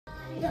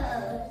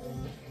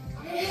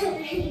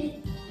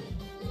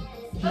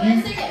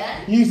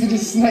Use it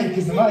as a snake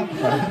as a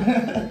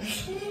microphone.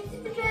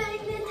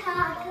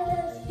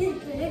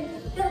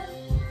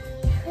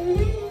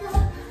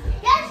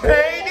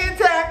 Raining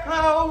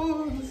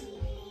tacos.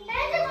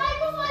 There's a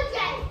microphone,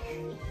 Jake.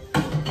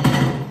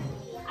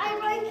 I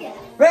like it.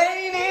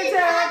 Raining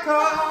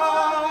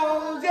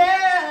tacos.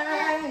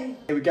 Yeah.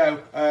 Here we go.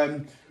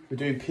 We're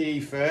doing PE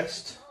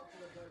first.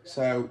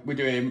 So we're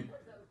gonna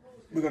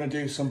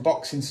do some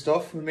boxing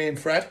stuff with me and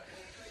Fred,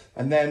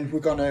 and then we're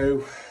gonna.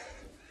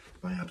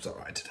 My abs are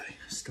alright today.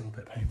 Still a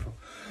bit painful.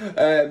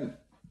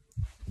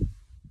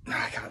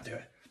 I can't do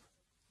it.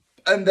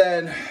 And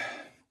then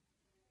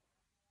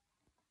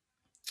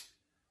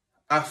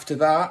after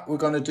that, we're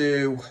gonna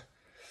turn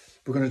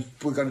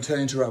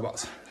into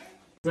robots.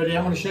 Ready?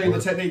 I'm going to show you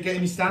the technique of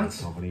getting your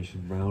stance.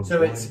 Combination round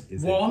so it's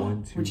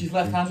one, which is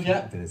left hand,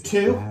 yeah.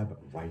 Two, jab,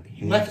 right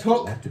hand, left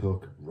hook,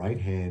 right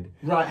hand,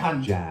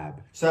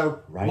 jab.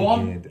 So right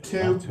 1, hand,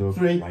 2,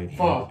 3,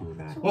 4.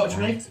 Watch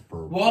me.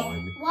 For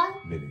 1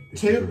 minute.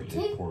 2,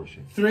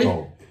 3,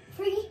 Go.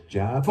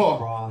 Jab, 4.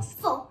 Cross.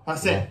 4.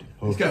 That's it.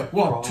 Hook, Let's go.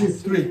 1, 2,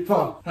 3,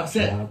 4. That's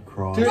it. Jab,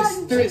 cross.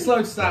 Do it slow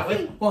to start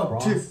with. 1,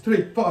 2,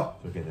 3, 4.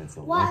 So again, that's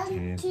the 1, left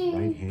hand, 2,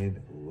 right hand,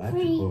 left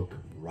 3, hook,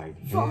 right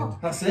 4. hand.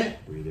 That's it.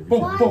 Breathe every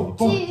Boom, time. boom,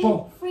 boom, 2,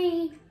 boom.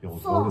 3, You'll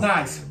 4. notice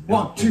Nice. that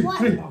 1, 2,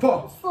 3,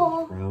 4.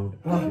 4. Round.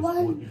 I One, just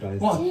want you guys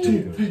to 1, do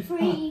 2, good.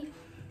 3,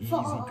 Easy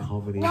 4.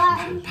 combinations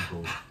One. as you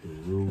go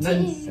through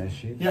Then- the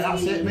session. Yeah,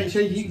 that's it. Make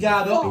sure you keep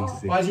guard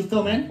up. Why is your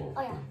thumb in? Oh,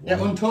 yeah. Yeah,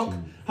 untuck.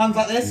 Hands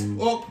like this.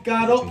 Up,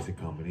 guard up. Basic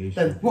combination.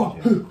 Then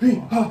 1, 2, 3,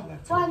 4.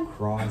 Left One. hook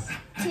cross.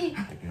 2.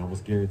 I can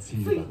almost guarantee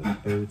you by the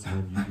third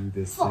time you do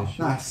this Four.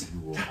 session, Nice. you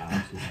will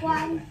absolutely be able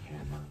One. to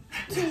hammer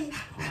Two. this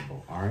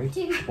combo. All right?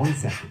 2. 1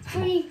 second.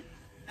 Come on. 3,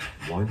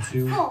 1,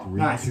 2, Four.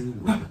 3, Nice. 2.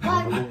 With the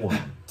count number 1.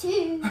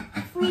 2,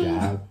 3,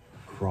 Jab,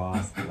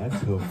 cross,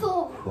 left hook,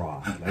 Four.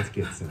 cross. Let's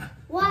get some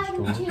 1,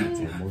 strong 2,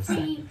 10 more 3,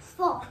 seconds.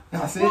 4.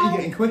 That's it. You're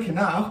getting quicker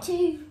now.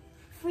 2,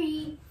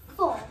 3,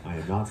 4. I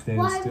am not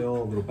standing One,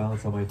 still. A little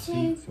bounce on my two,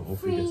 feet, so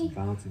hopefully you get some three,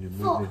 bounce in your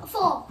 4. movement.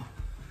 4.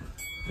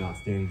 Not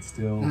standing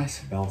still.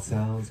 Nice. Bell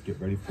sounds. Get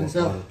ready for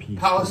So, a piece.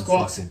 power 30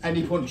 squats, seconds.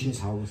 any punches.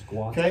 Power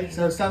squats. Okay,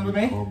 so stand with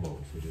me. Combo.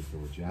 So just go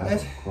jab,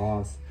 Yes.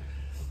 cross,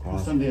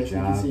 Stand here so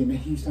you can see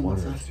me. You stand 1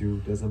 that or side. 2,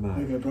 doesn't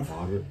matter. There you go, bro.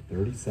 Moderate,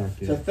 30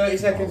 seconds. So 30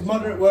 seconds, Power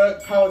moderate squats.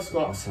 work, power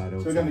squats. So Inside, we're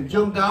outside, going to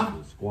jump drop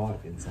down Squat,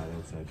 inside,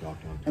 outside,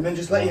 drop down. and then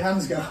just let your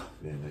hands go.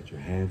 Then let your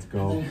hands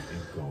go and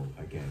go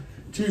again.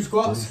 2 30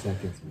 squats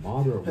seconds,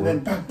 moderate and then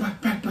work. bang, bang,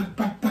 bang, bang,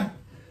 bang, bang.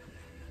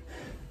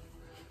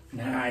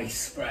 Nice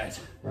spread.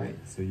 Right,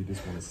 so you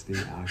just want to stay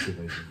active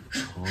as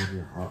you calm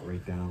your heart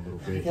rate down a little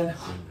bit. Again. It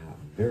doesn't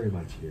happen very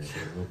much here, but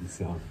there will be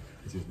some.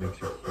 It just makes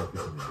you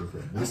focus on the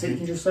different That's it. You can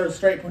movements. just throw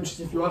straight punches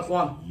if you want.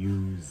 1.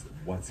 Use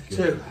what skills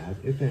 2. you have,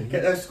 if any.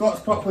 Get those squats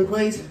properly,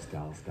 please.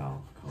 Style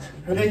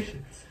Ready?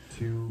 combinations.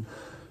 2,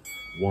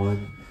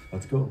 1,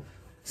 let's go.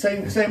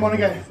 Same one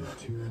again.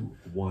 2,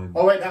 1.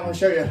 Oh, wait, that one,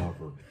 show you.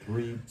 Cover.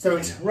 3. So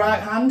it's right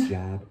hand,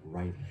 Jab,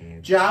 right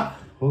hand. jab,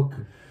 Hook.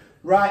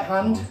 right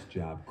hand, Cross,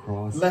 jab,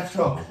 cross. left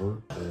hook.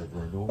 Cover,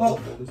 over and over. Oh,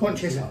 Hold this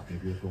punches. up.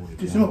 Maybe you're throwing a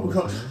Do jab some over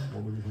uppercuts. there,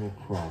 or maybe throw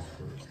a cross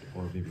first.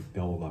 Or maybe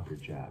double up your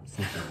jab.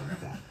 Something like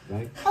that,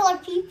 right? Hello,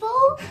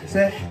 people.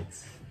 Sit.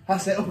 Uppercuts,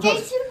 That's it.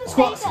 Jason Uppercuts. was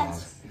Squats. saying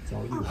cross. It's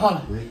all you.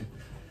 One. 3,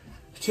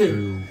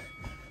 2. 2,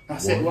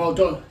 That's it. One. Well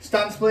done.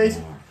 Stance, please.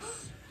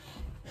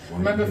 Right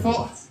Remember hand,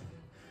 foot?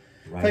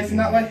 right Facing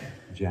that hand, way.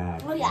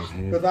 Jab. Oh, yeah. Right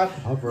hand, Good lad.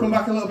 cover, Come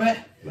back a little bit.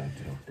 left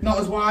hook. Not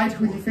as wide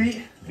with your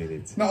feet.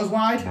 Minutes. Not as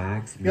wide.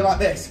 Max. You're like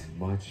this.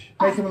 Much.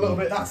 Make him a little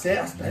bit. That's it.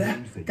 That's better.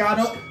 moves that you Guard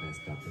just up. get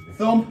messed up in the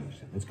Thumb.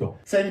 combination. Let's go.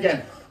 Same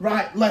again.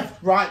 Right,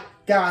 left, right,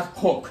 guard,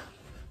 hook.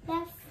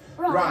 Left,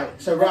 right.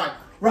 Right. So right,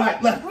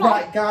 left,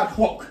 right, guard,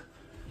 hook.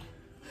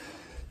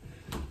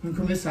 And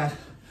come this side.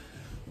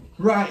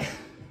 Right,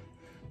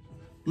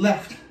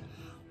 left,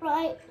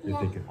 Right, You're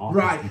left. thinking offense,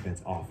 Right.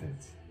 defense,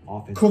 offense.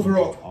 Offense, Cover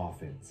defense, up.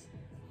 offense.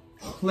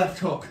 left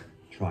hook.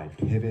 Try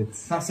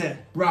pivots. That's it.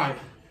 Right,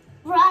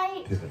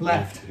 Right, Pivot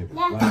Left. pivot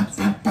Left.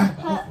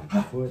 right.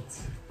 Front foot.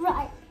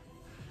 right.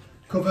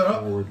 cover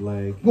up. Forward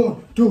leg.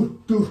 1, 2,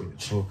 You 2,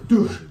 can hook 2.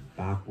 moving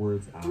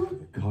backwards after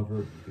the cover.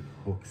 You can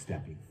hook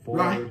stepping forward.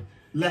 Right, You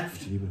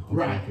left, can even hook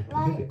right, like a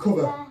Right, pivot.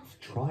 Cover.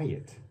 left, Try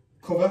it.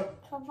 cover,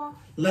 cover,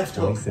 left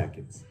 20 hook,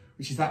 seconds.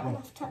 which is that one.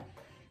 left hook.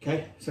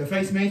 Okay, so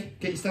face me.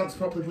 Get your stance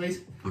properly, please.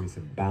 Give me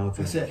some bounce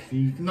on That's your it.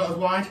 feet. Not as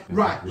wide.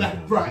 Right, Breathe left,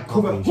 down. right,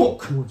 cover, Combination.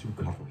 hook. 2 and 2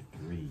 cover.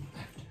 3.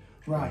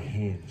 Right Right,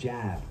 hand,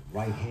 jab.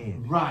 Right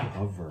hand, right,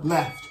 cover.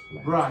 left,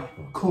 right,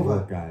 hook. cover.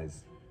 Work,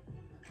 guys.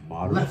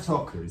 Moderate. Left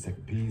hook.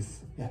 30-second piece.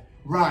 yeah,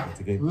 right, Once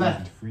again,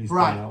 left, easy freestyle.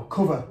 right,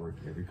 cover, Work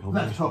every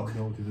combination left hook, you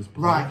know to this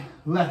point. right,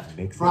 left,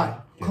 Mix it right,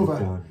 up, get cover, it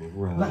done, move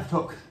around. left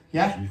hook.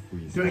 Yeah, Easy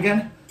freestyle. do it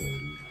again.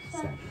 30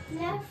 seconds.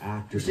 Left.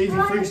 Active. Just easy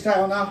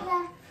freestyle now.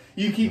 Left.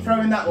 You keep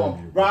throwing that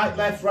one.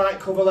 Right,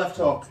 cover, left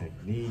hook.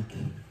 Technique.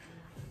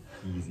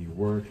 Easy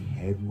work.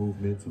 Head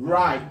movements.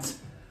 Right.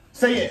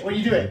 Say it when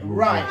you do it.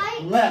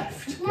 Right,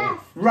 left,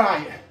 Left.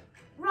 right,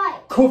 Right.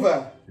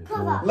 cover,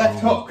 Left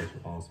hook.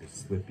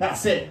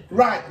 That's it.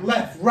 Right,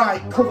 left,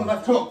 right, cover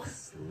left hook.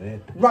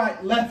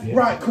 Right, left,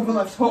 right, cover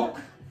left hook.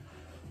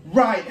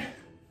 Right,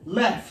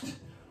 left,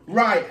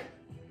 right.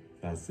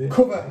 That's it.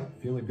 Cover.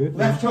 Feeling good.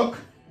 Left hook.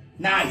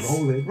 Nice.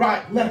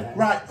 Right, left,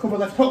 right, cover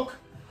left hook.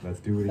 Let's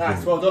do it again.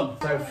 Nice, well done.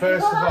 So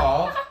first of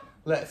all,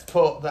 let's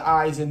put the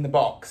eyes in the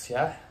box,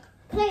 yeah?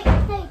 Can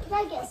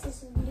I get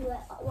scissors and do it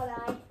one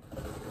eye?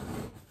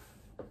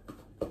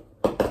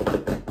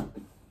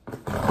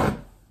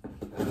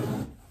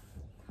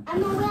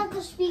 And then we have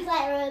to speak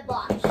like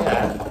robots.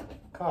 Yeah,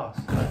 of course.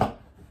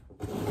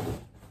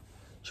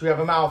 Should we have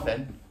a mouth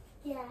in?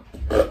 Yeah.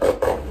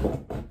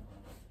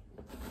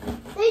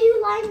 They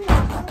do line up.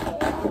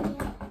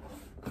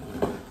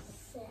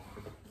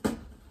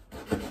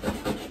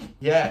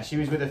 Yeah, she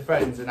was with her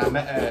friends and I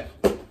met her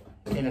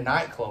in a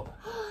nightclub.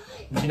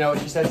 And do you know what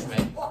she said to me?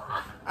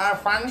 I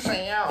fancy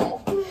you.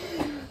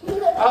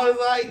 I was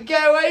like,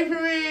 get away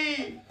from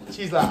me.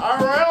 She's like, I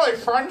really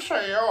fancy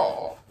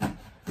you.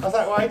 I was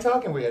like, why are you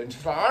talking weird? And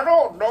she's like, I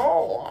don't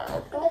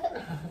know.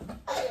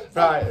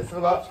 Right, let's have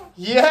a look.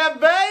 Yeah,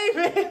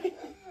 baby!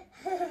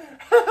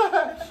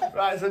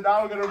 Right, so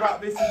now we're going to wrap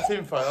this in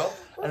tinfoil.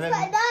 What's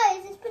that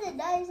nose? It's put a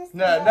nose. It's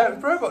No, no,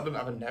 robot doesn't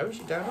have a nose,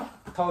 you don't.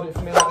 Hold it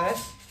for me like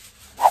this.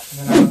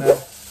 And then I'm going to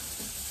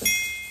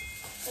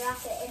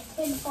wrap it in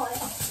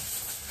tinfoil.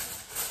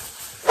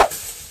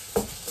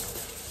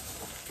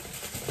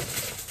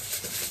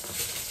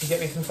 You get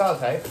me some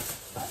sellotape?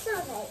 What's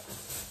sellotape?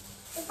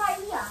 It's right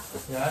here.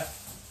 Yeah.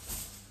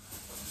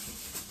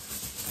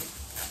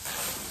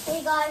 Here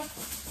you go.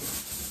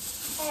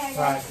 There it is.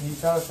 Right, can you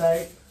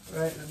sellotape?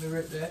 Right, let me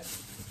rip this.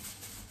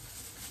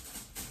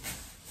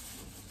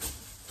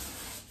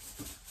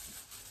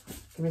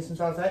 Give me some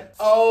sellotape.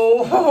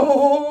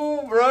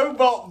 Oh,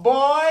 robot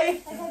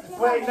boy!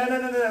 Wait, no,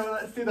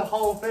 let's do the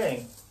whole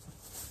thing.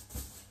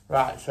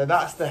 Right, so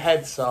that's the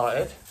head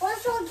sorted. What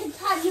if someone can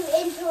turn you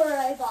into a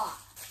robot?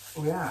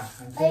 Oh yeah,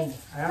 I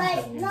am.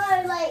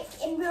 Like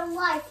in real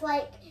life,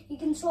 like you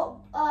can swap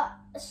our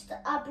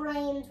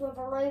brains with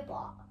a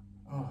robot.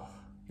 Oh,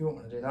 you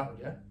wouldn't want to do that,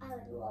 would you? I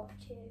would love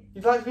to.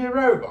 You'd like to be a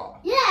robot?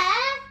 Yeah.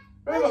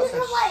 Robots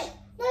are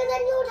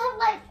then you would have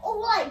like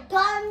all like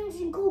guns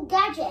and cool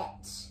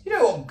gadgets. You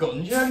don't want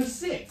guns, you're only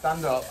 6.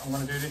 Stand up, I'm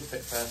going to do this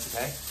bit first,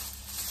 okay?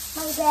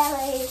 My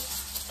belly.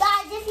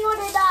 Guys, if you want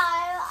to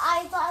know,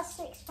 I've got a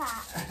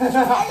 6-pack. And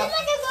then I can go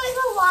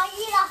for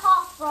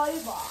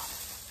 1.5 robot.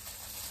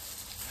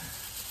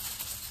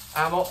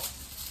 Arm up.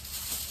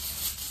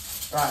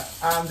 Right,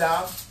 arm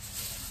down.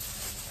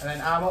 And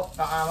then arm up,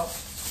 that arm up.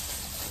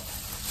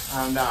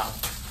 Arm down.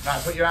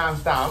 Right, put your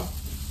arms down.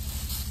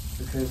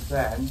 Because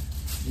then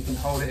you can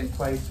hold it in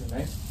place with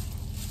me.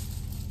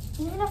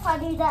 Even if I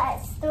do that,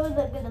 it's still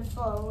not going to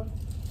fall.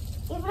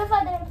 Even if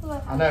I don't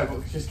fall. I know,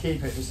 but just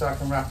keep it just so I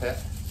can wrap it.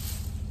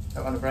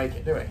 Don't want to break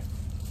it, do we?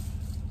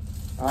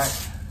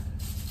 Right.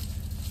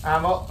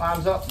 Arm up,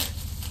 arms up.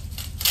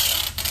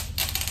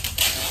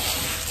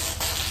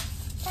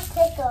 That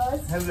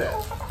tickles. How's it?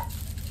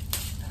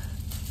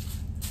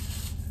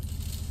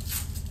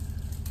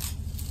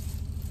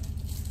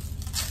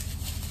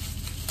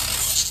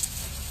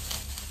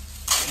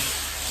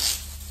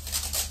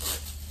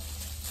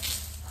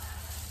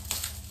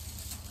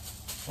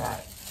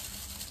 Right.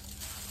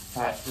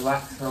 Right,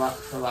 relax,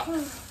 relax, relax,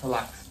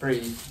 relax.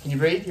 Breathe. Can you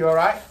breathe? You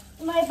alright?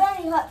 My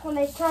belly hurts when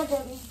I try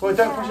to. Well,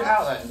 don't push it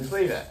out then, just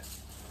leave it.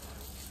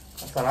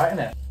 That's alright,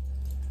 isn't it?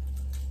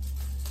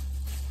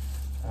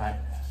 Right.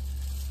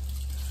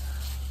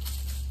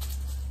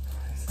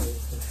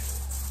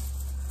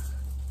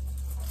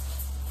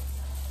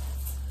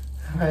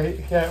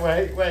 Wait, yeah,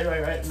 wait.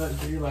 Let's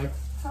do your legs.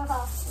 That's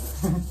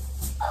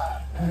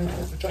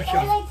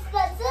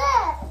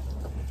it.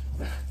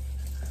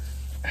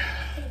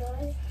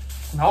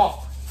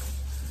 Not.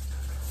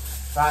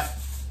 Right.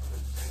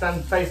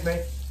 Stand, face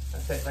me.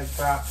 That's it, legs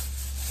flat.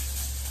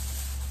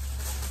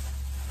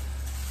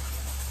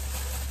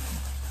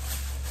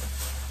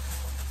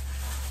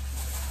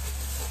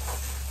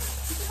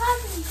 You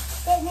can't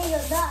get near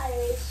your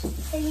nose,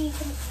 so you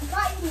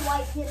can't even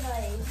wipe your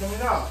nose. Can we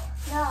not?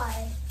 No.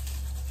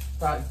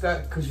 Right,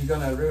 don't, because you're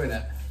going to ruin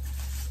it.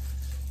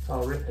 It's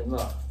all ripping,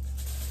 look.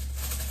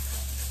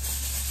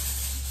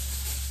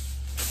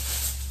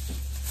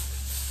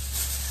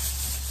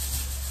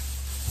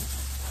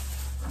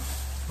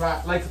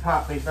 Right, legs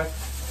apart, please, Fred.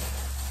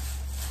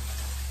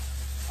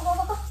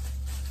 Oh.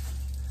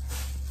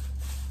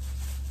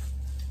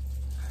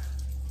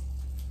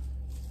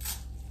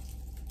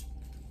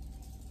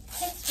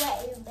 I'm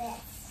sweating a bit.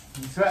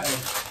 You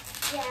sweating?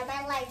 Yeah,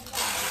 my legs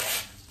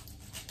hurt.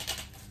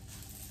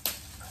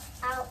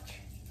 Ouch.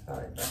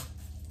 Sorry, bro.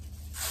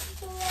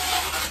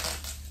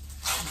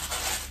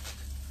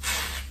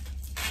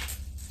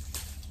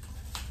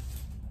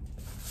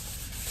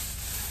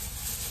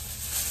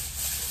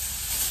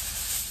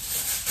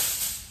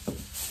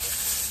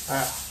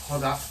 Alright,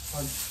 hold that.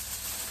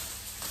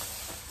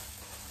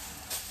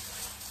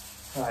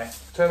 Right,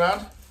 turn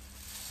around.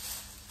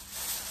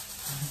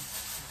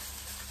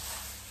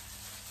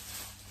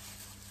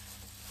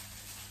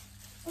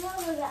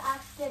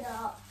 it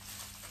up.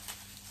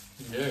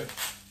 Yeah.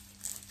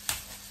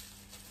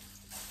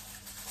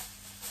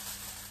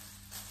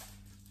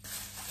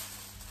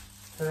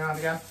 Turn around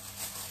again.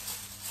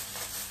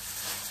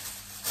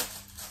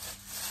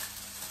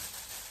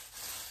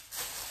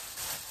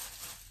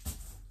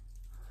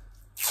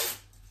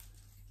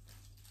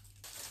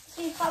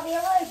 She's probably a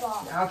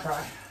robot. Yeah, I'll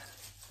try.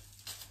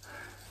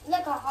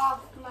 Look, a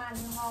half man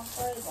and half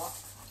robot.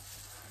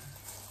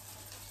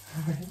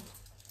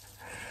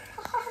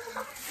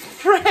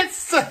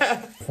 Fritz!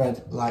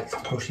 Fred likes to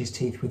brush his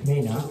teeth with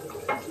me now.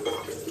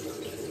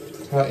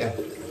 Don't you?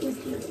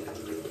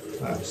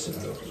 Right, so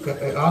got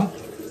it on.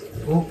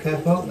 Oh,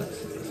 careful,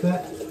 that's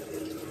it.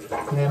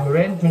 And then we're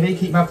in. Ready?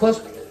 Keep my close.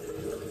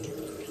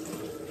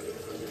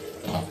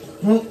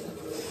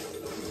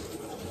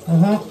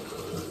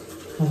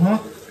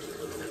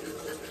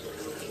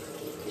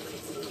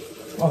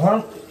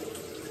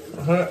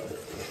 That's it.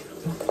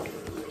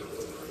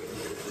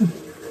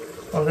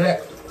 That's it.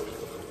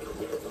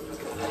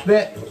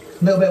 Spit.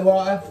 A little bit of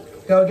water.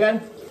 Go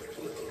again.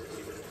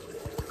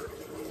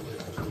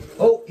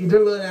 Oh, you're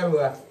dribbling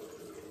everywhere.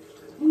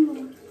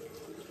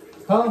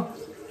 Huh?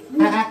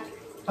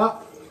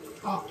 Up.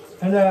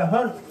 And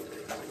huh?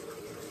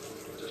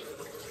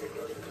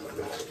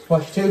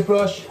 Wash your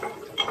toothbrush.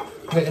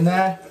 Put it in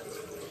there.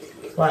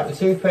 Wipe the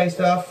toothpaste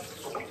off.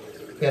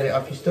 Get it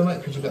off your stomach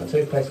because you've got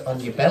toothpaste on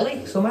your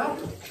belly somehow.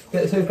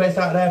 Get the toothpaste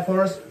out of there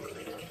for us.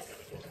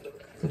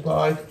 Good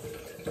boy.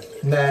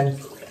 And then,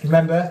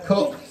 remember,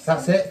 cup.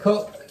 That's it,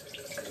 cup.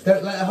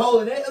 Don't let a hole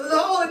in it. There's a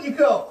hole in your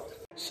cup.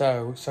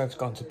 So, Soph's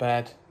gone to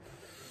bed.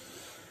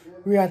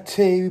 We had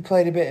tea, we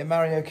played a bit of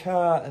Mario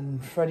Kart,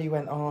 and Freddie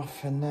went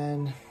off, and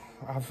then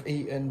I've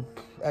eaten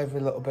every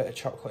little bit of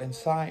chocolate in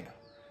sight.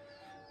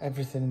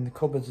 Everything in the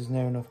cupboards is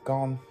near enough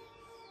gone.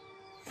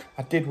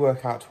 I did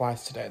work out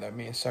twice today though.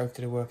 Me and Soph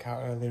did a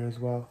workout earlier as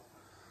well.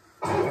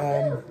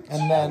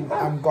 And then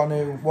I'm going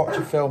to watch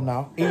a film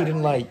now.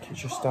 Eden Lake has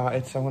just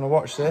started, so I'm going to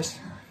watch this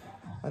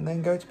and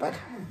then go to bed.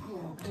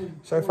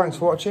 So thanks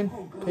for watching.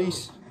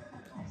 Peace.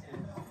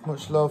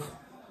 Much love.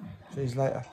 See you later.